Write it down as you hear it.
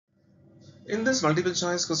In this multiple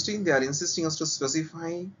choice question, they are insisting us to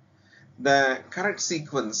specify the correct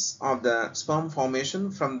sequence of the sperm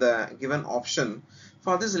formation from the given option.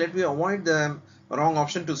 For this, let me avoid the wrong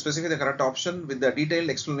option to specify the correct option with the detailed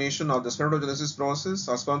explanation of the spermatogenesis process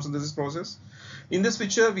or sperm synthesis process. In this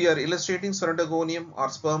picture, we are illustrating spermatogonium or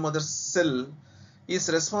sperm mother cell is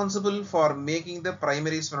responsible for making the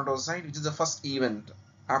primary spermatocyte, which is the first event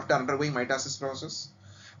after undergoing mitosis process.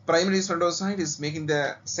 Primary spermatocyte is making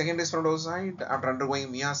the secondary spermatocyte after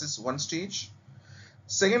undergoing meiosis 1 stage.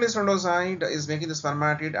 Secondary spermatocyte is making the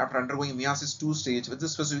spermatid after undergoing meiosis 2 stage. With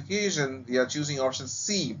this specification, we are choosing option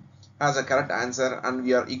C as a correct answer and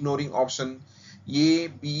we are ignoring option A,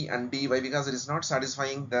 B and D. Why? Because it is not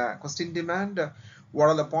satisfying the question demand. What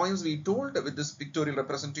are the points we told with this pictorial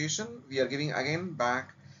representation? We are giving again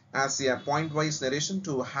back as a point-wise narration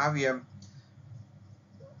to have a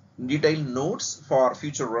detailed notes for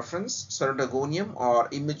future reference. Spermatogonium or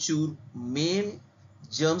immature male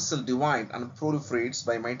germ cell divide and proliferates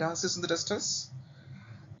by mitosis in the testes.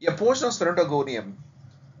 A portion of spermatogonium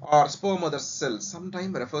or sperm mother cell,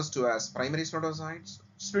 sometimes refers to as primary spermatocytes,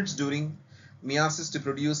 splits during meiosis to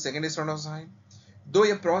produce secondary spermatocyte.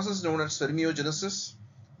 Though a process known as spermiogenesis,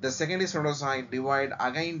 the secondary spermatocyte divide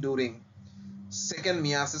again during second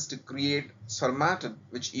meiosis to create spermatid,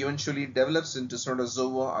 which eventually develops into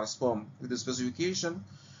spermatozoa or sperm. With the specification,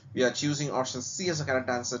 we are choosing option C as a correct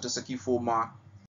answer to secure 4 mark